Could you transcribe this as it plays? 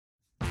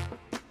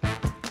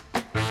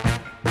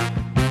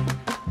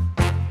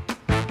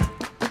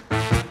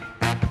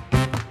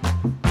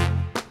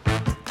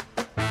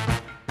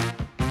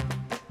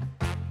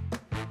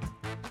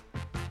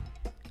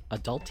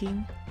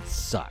Adulting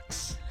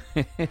sucks.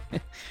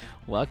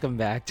 Welcome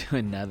back to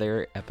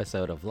another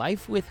episode of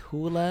Life with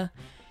Hula.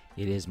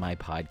 It is my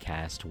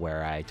podcast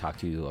where I talk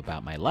to you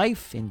about my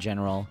life in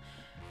general.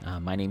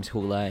 My name's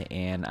Hula,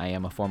 and I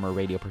am a former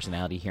radio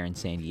personality here in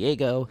San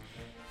Diego.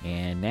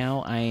 And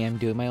now I am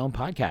doing my own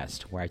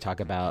podcast where I talk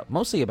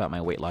mostly about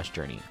my weight loss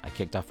journey. I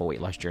kicked off a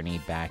weight loss journey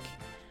back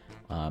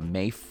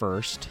May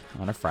 1st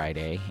on a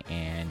Friday,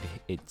 and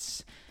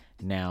it's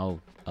now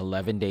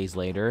 11 days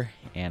later,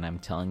 and I'm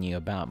telling you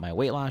about my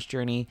weight loss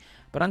journey.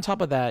 But on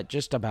top of that,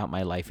 just about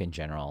my life in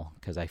general,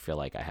 because I feel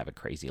like I have a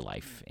crazy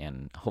life,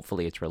 and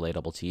hopefully it's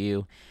relatable to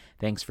you.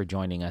 Thanks for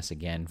joining us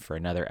again for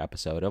another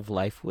episode of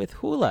Life with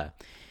Hula.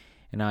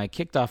 And I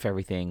kicked off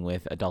everything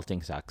with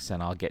Adulting Sucks,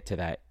 and I'll get to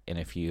that in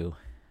a few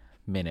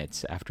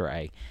minutes after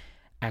I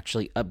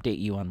actually update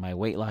you on my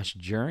weight loss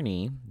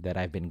journey that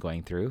I've been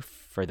going through.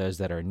 For those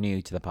that are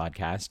new to the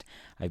podcast,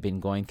 I've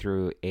been going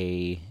through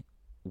a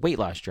weight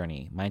loss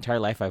journey. My entire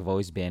life, I've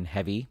always been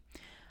heavy.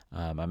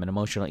 I'm an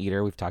emotional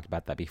eater. We've talked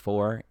about that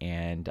before,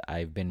 and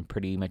I've been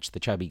pretty much the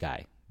chubby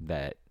guy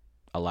that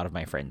a lot of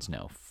my friends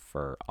know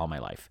for all my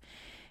life.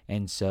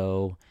 And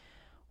so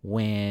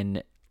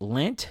when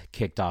Lent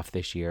kicked off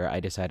this year, I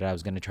decided I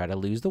was going to try to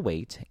lose the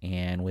weight,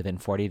 and within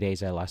 40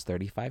 days, I lost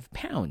 35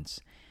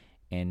 pounds.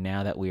 And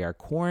now that we are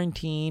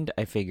quarantined,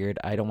 I figured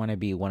I don't want to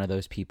be one of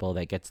those people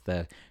that gets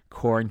the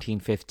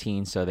quarantine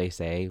 15, so they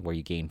say, where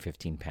you gain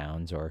 15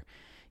 pounds, or,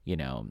 you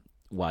know,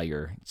 while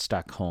you're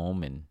stuck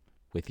home and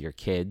with your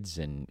kids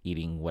and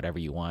eating whatever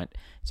you want.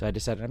 So I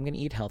decided I'm going to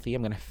eat healthy.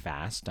 I'm going to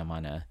fast. I'm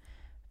on a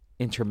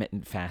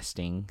intermittent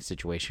fasting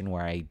situation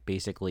where I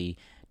basically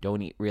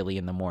don't eat really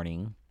in the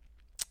morning,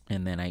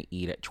 and then I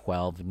eat at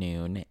 12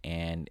 noon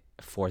and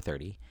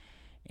 4:30,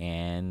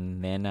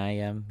 and then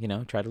I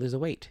try to lose the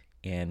weight.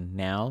 And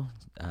now,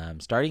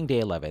 starting day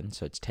 11,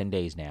 so it's 10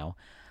 days now,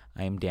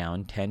 I'm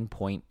down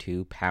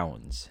 10.2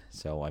 pounds.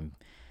 So I'm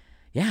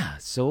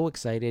so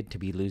excited to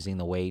be losing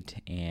the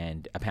weight,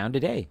 and a pound a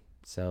day.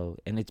 So,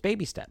 and it's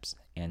baby steps,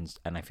 and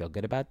I feel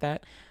good about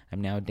that.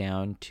 I'm now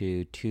down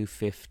to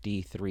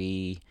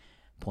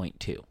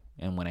 253.2.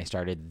 And when I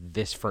started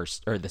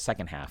the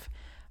second half,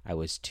 I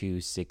was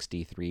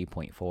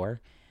 263.4.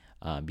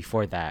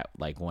 Before that,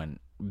 like when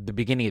the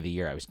beginning of the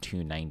year, I was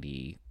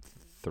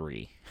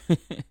 293.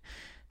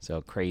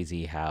 So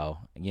crazy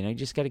how, you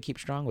just got to keep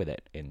strong with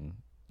it, and,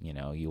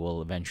 you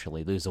will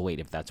eventually lose the weight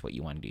if that's what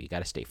you want to do. You got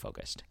to stay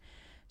focused.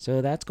 So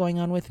that's going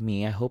on with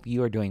me. I hope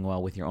you are doing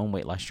well with your own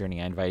weight loss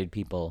journey. I invited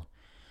people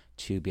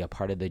to be a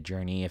part of the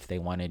journey if they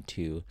wanted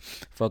to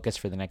focus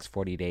for the next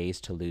 40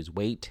 days to lose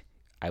weight.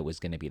 I was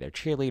going to be their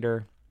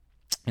cheerleader.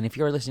 And if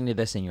you're listening to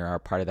this and you're a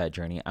part of that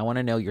journey, I want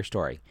to know your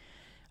story.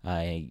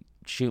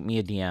 Shoot me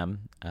a DM,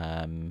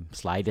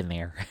 slide in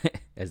there,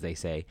 as they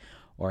say,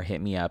 or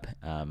hit me up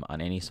on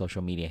any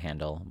social media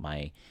handle.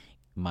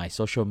 My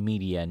social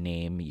media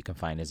name you can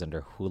find is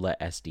under Hula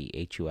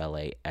SD,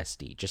 HULA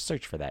SD. Just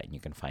search for that and you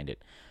can find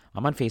it.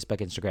 I'm on Facebook,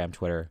 Instagram,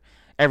 Twitter,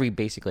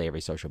 basically every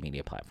social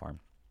media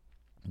platform.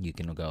 You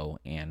can go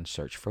and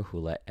search for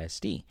Hula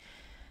SD.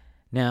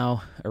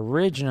 Now,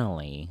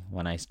 originally,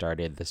 when I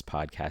started this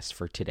podcast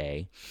for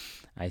today,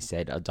 I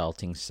said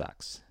adulting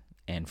sucks.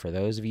 And for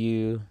those of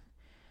you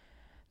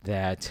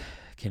that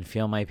can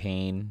feel my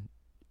pain,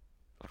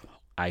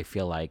 I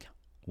feel like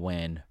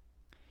when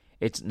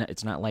it's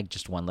not like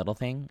just one little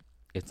thing,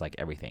 it's like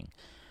everything.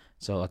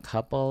 So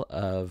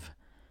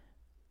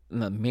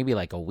maybe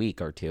like a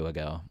week or two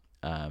ago,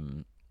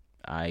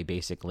 I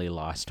basically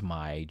lost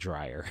my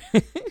dryer.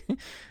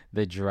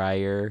 The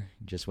dryer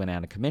just went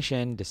out of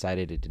commission,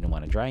 decided it didn't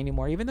want to dry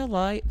anymore, even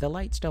though the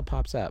light still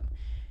pops up.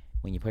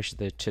 When you push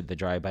the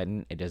dry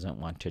button, it doesn't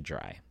want to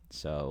dry.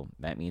 So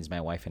that means my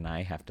wife and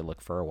I have to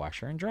look for a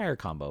washer and dryer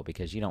combo,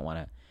 because you don't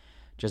want to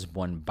just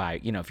one buy,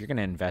 if you're going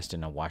to invest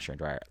in a washer and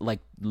dryer, like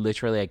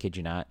literally, I kid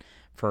you not,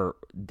 for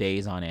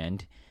days on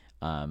end,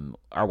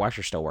 our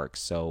washer still works.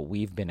 So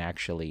we've been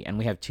and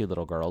we have 2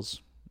 little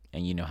girls,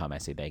 and you know how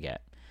messy they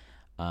get.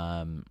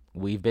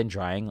 We've been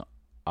drying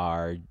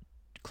our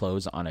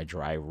clothes on a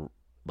dry,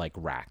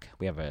 rack.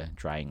 We have a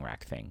drying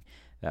rack thing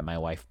that my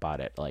wife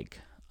bought at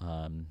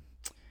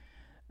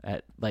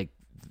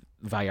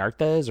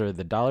Vallarta's or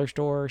the dollar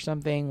store or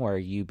something, where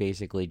you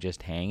basically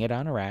just hang it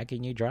on a rack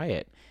and you dry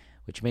it,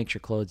 which makes your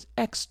clothes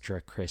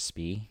extra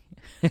crispy.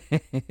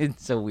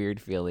 It's a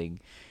weird feeling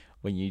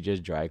when you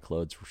just dry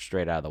clothes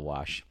straight out of the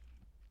wash.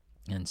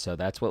 And so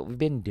that's what we've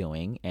been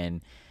doing.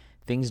 And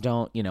things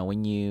don't,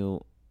 when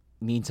you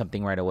need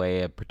something right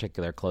away, a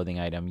particular clothing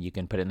item, you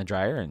can put it in the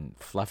dryer and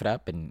fluff it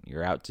up, and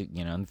you're out to,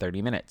 in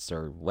 30 minutes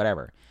or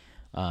whatever.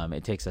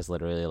 It takes us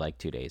literally like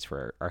 2 days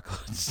for our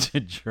clothes to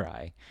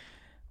dry,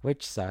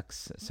 which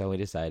sucks. So we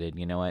decided,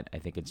 you know what, I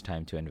think it's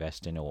time to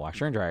invest in a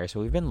washer and dryer.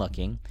 So we've been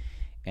looking,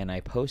 and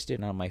I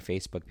posted on my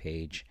Facebook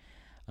page,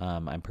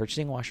 I'm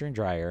purchasing a washer and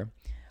dryer.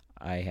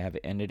 I have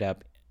ended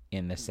up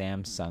in the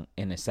Samsung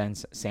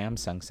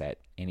set.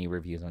 Any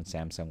reviews on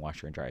Samsung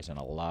washer and dryers? And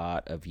a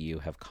lot of you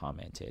have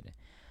commented.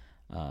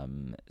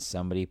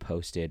 Somebody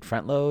posted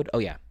front load. Oh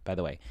yeah, by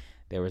the way,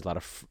 there was a lot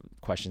of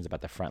questions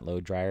about the front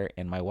load dryer,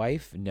 and my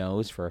wife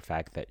knows for a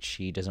fact that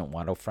she doesn't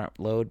want a front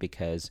load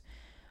because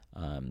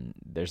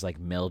there's like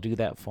mildew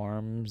that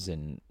forms,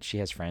 and she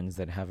has friends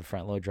that have a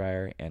front load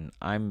dryer, and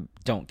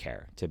don't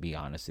care, to be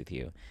honest with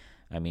you.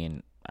 I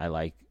mean, I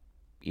like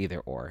either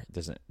or.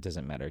 It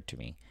doesn't matter to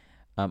me.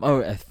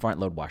 A front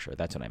load washer.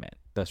 That's what I meant.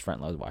 Those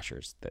front load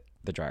washers.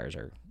 The dryers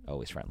are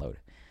always front load.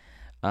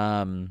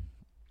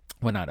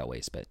 Well, not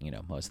always, but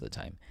most of the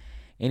time.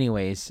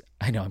 Anyways,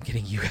 I know I'm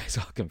getting you guys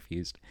all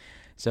confused.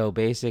 So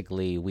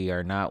basically, we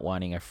are not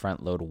wanting a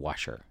front load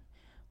washer.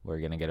 We're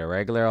going to get a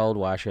regular old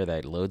washer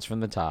that loads from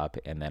the top,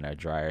 and then a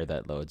dryer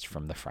that loads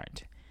from the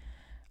front.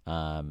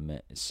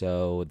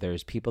 So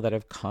there's people that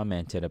have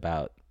commented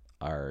about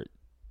our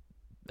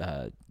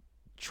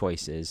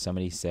choices.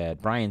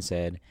 Brian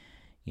said,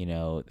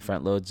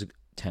 front loads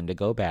tend to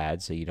go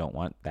bad, so you don't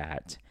want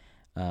that.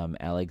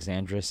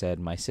 Alexandra said,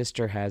 my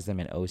sister has them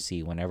in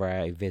OC. Whenever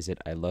I visit,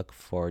 I look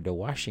forward to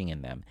washing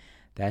in them.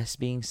 That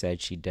being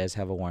said, she does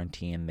have a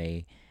warranty, and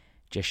they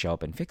just show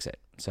up and fix it.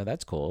 So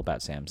that's cool about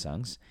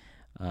Samsungs.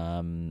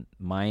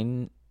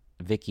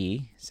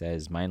 Vicky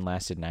says, mine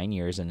lasted 9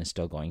 years and is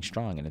still going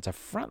strong, and it's a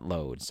front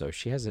load, so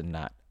she has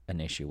not an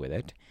issue with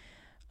it.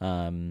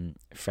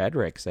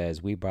 Frederick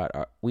says, we bought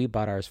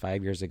ours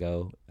 5 years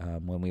ago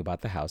when we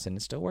bought the house, and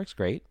it still works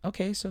great.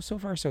 Okay, so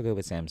far so good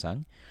with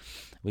Samsung.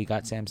 We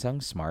got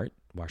Samsung Smart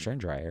washer and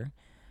dryer,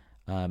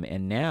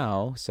 and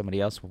now somebody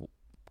else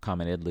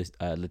commented.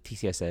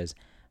 Leticia says,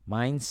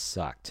 mine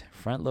sucked.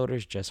 Front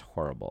loader's just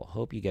horrible.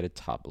 Hope you get a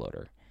top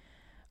loader.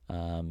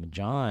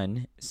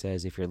 John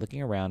says, if you're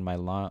looking around, my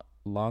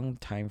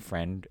long-time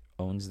friend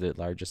owns the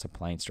largest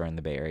appliance store in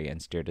the Bay Area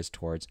and steered us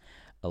towards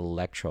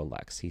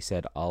Electrolux. He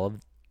said all of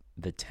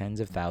the tens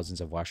of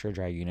thousands of washer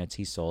dryer units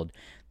he sold,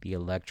 the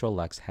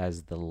Electrolux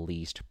has the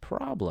least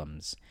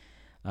problems.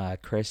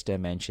 Krista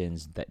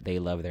mentions that they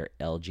love their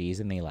LGs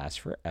and they last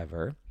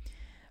forever.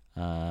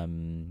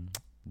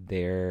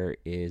 There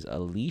is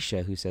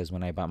Alicia who says,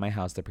 when I bought my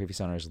house, the previous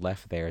owners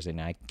left theirs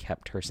and I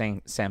kept her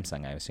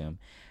Samsung, I assume.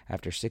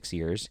 After 6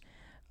 years,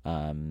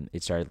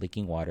 it started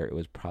leaking water. It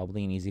was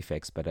probably an easy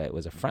fix, but it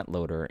was a front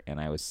loader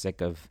and I was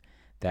sick of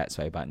that,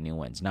 so I bought new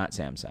ones, not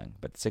Samsung.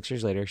 But 6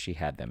 years later, she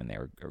had them and they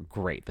were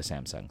great, the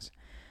Samsungs.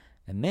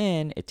 And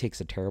then it takes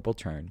a terrible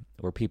turn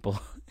where people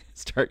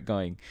start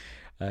going.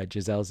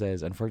 Giselle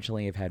says,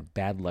 unfortunately, I've had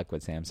bad luck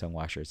with Samsung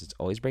washers. It's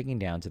always breaking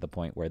down to the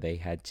point where they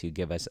had to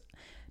give us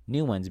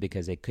new ones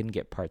because they couldn't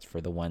get parts for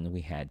the one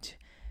we had.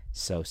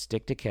 So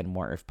stick to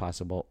Kenmore if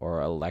possible, or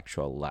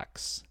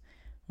Electrolux.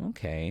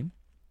 Okay.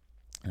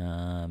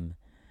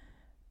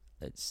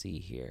 Let's see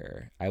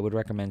here. I would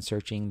recommend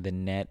searching the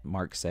net,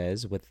 Mark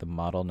says, with the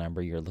model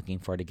number you're looking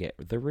for to get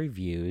the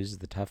reviews.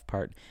 The tough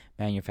part,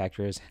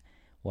 manufacturers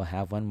will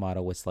have one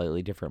model with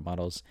slightly different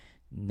models,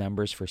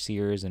 numbers for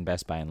Sears and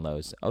Best Buy and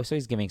Lowe's. Oh, so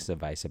he's giving us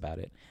advice about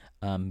it.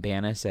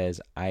 Banna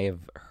says, I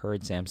have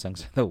heard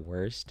Samsungs are the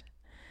worst.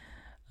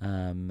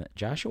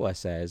 Joshua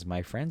says,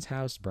 my friend's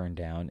house burned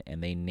down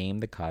and they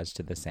named the cause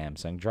to the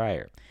Samsung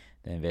dryer.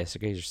 The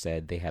investigators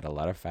said they had a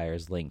lot of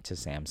fires linked to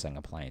Samsung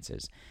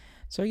appliances.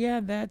 So yeah,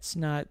 that's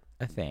not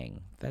a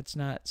thing. That's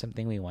not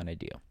something we want to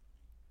do.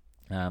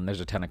 There's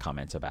a ton of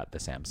comments about the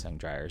Samsung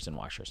dryers and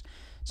washers.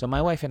 So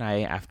my wife and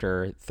I,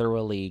 after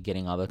thoroughly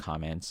getting all the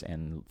comments,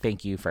 and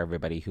thank you for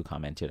everybody who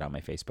commented on my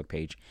Facebook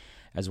page,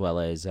 as well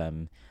as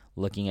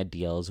looking at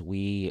deals,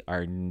 we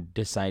are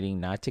deciding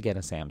not to get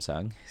a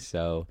Samsung.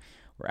 So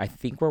I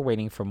think we're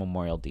waiting for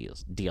Memorial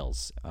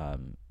deals.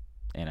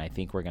 And I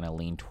think we're going to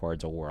lean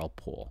towards a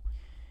Whirlpool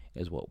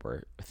is what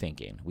we're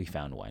thinking. We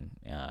found one.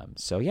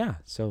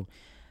 So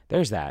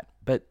there's that.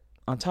 But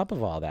on top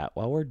of all that,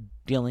 while we're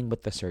dealing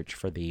with the search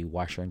for the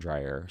washer and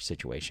dryer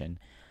situation,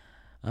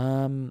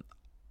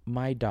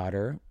 my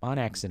daughter, on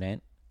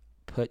accident,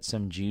 put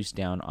some juice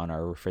down on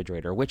our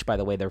refrigerator, which, by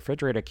the way, the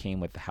refrigerator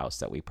came with the house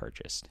that we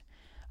purchased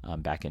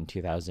back in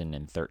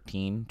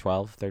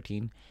 12,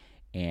 13.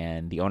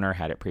 And the owner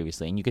had it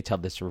previously. And you could tell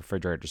this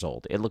refrigerator's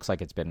old. It looks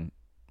like it's been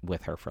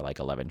with her for like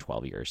 11,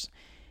 12 years.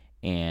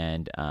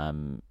 And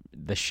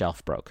the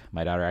shelf broke.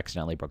 My daughter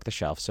accidentally broke the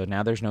shelf. So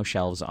now there's no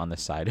shelves on the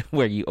side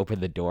where you open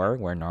the door,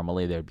 where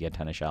normally there'd be a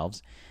ton of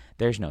shelves.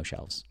 There's no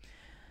shelves.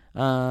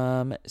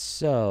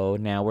 So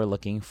now we're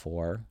looking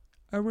for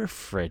a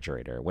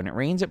refrigerator. When it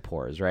rains, it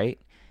pours, right?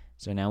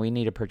 So now we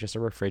need to purchase a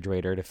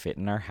refrigerator to fit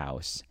in our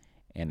house.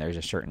 And there's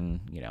a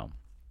certain,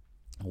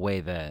 way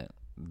the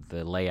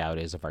layout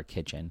is of our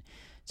kitchen.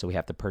 So we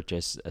have to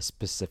purchase a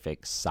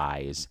specific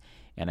size.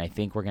 And I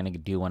think we're going to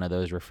do one of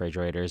those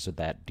refrigerators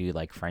that do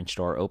like French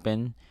door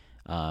open,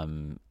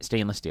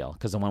 stainless steel.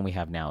 Because the one we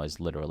have now is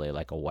literally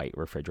like a white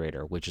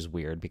refrigerator, which is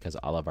weird because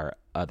all of our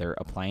other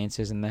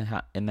appliances in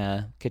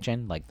the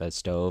kitchen, like the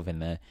stove and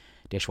the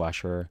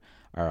dishwasher,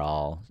 are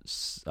all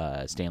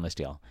stainless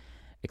steel,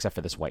 except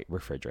for this white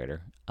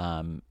refrigerator.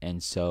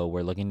 And so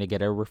we're looking to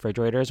get a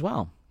refrigerator as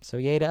well. So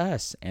yay to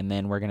us. And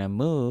then we're going to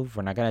move.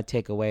 We're not going to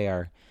take away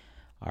our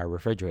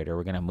refrigerator.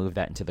 We're going to move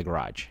that into the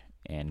garage.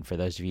 And for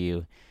those of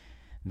you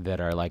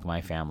that are like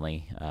my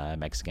family,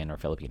 Mexican or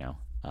Filipino,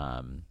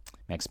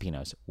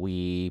 Mexipinos,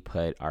 we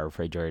put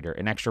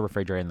an extra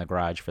refrigerator in the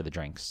garage for the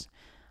drinks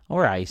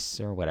or ice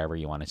or whatever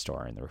you want to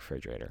store in the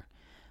refrigerator.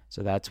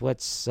 So that's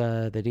what's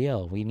the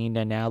deal. We need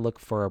to now look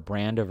for a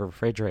brand of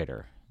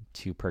refrigerator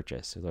to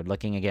purchase. So we're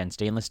looking again,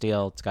 stainless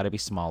steel. It's got to be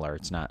smaller.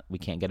 We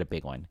can't get a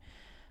big one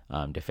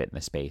to fit in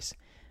the space,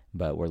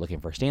 but we're looking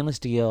for stainless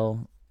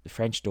steel,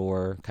 French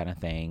door kind of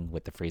thing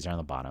with the freezer on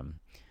the bottom.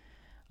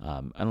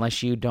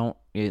 Unless you don't,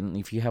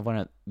 if you have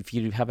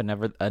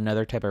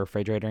another type of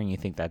refrigerator and you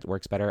think that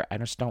works better, I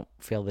just don't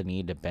feel the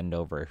need to bend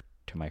over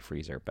to my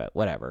freezer, but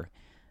whatever.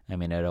 I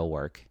mean, it'll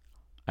work.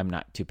 I'm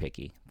not too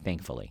picky,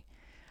 thankfully.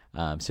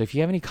 So if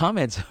you have any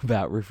comments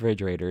about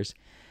refrigerators,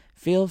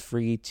 feel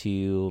free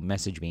to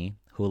message me,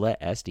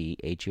 HulaSD,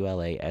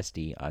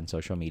 HULASD, on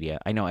social media.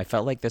 I know I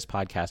felt like this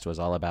podcast was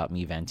all about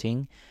me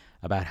venting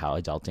about how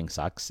adulting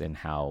sucks and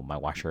how my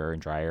washer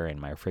and dryer and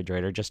my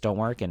refrigerator just don't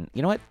work. And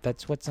you know what?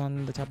 That's what's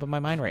on the top of my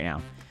mind right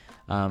now.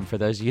 For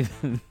those of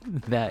you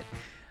that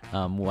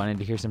wanted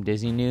to hear some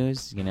Disney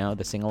news,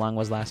 the sing-along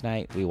was last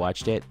night. We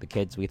watched it. The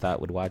kids we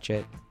thought would watch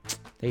it.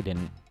 They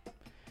didn't.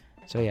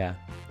 So yeah,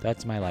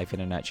 that's my life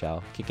in a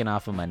nutshell. Kicking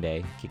off a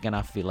Monday. Kicking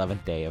off the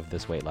 11th day of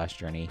this weight loss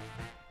journey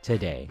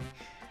today.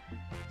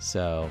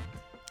 So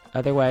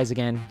otherwise,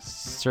 again,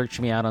 search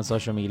me out on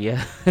social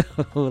media.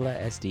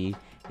 HulaSD.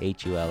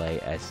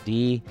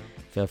 HULASD.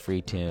 Feel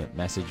free to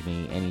message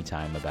me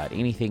anytime about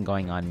anything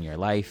going on in your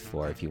life,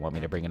 or if you want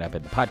me to bring it up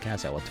in the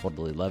podcast, I will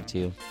totally love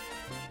to.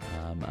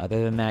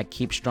 Other than that,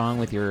 keep strong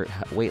with your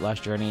weight loss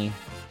journey.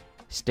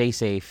 Stay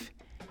safe,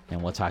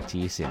 and we'll talk to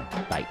you soon.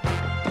 Bye.